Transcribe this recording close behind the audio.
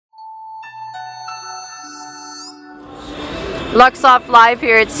Luxoft live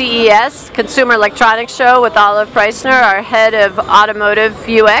here at CES, Consumer Electronics Show with Olaf Preissner, our head of Automotive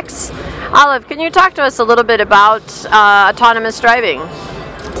UX. Olaf, can you talk to us a little bit about autonomous driving?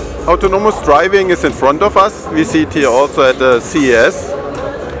 Autonomous driving is in front of us. We see it here also at the CES.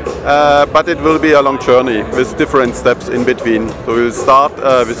 But it will be a long journey with different steps in between. So we will start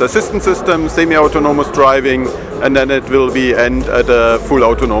with assistance system, semi-autonomous driving, and then it will be end at full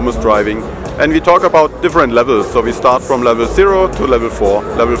autonomous driving. And we talk about different levels. So we start from level 0 to level 4.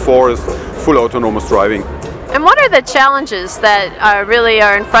 Level 4 is full autonomous driving. And what are the challenges that really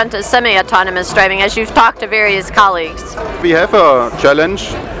are in front of semi-autonomous driving as you've talked to various colleagues? We have a challenge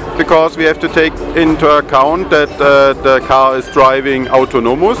because we have to take into account that the car is driving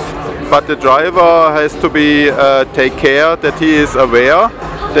autonomous, but the driver has to be take care that he is aware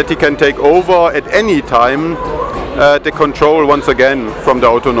that he can take over at any time the control once again from the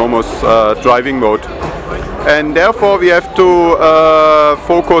autonomous driving mode. And therefore we have to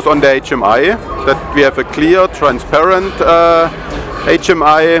focus on the HMI, that we have a clear, transparent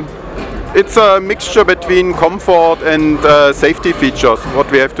HMI. It's a mixture between comfort and safety features, what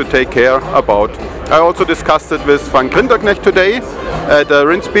we have to take care about. I also discussed it with Frank Rinderknecht today at the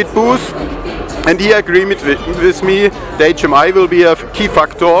Rinspeed booth, and he agreed with me the HMI will be a key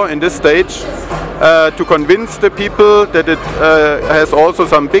factor in this stage to convince the people that it has also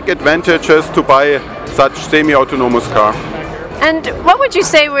some big advantages to buy such semi-autonomous car. And what would you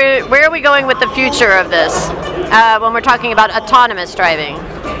say, where are we going with the future of this when we're talking about autonomous driving?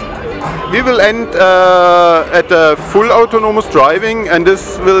 We will end at full autonomous driving, and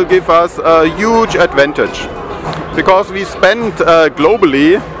this will give us a huge advantage because we spend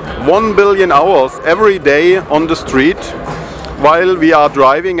globally 1 billion hours every day on the street while we are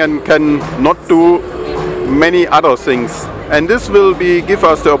driving and can not do many other things. And this will give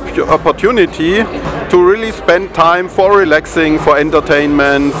us the opportunity to really spend time for relaxing, for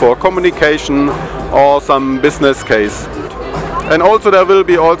entertainment, for communication or some business case. And also there will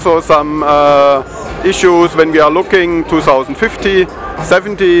be also some issues when we are looking 2050,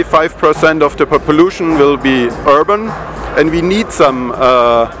 75% of the pollution will be urban, and we need some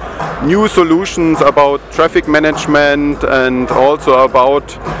new solutions about traffic management and also about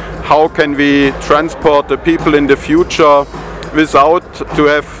how can we transport the people in the future without to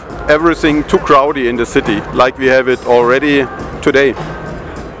have everything too crowded in the city like we have it already today.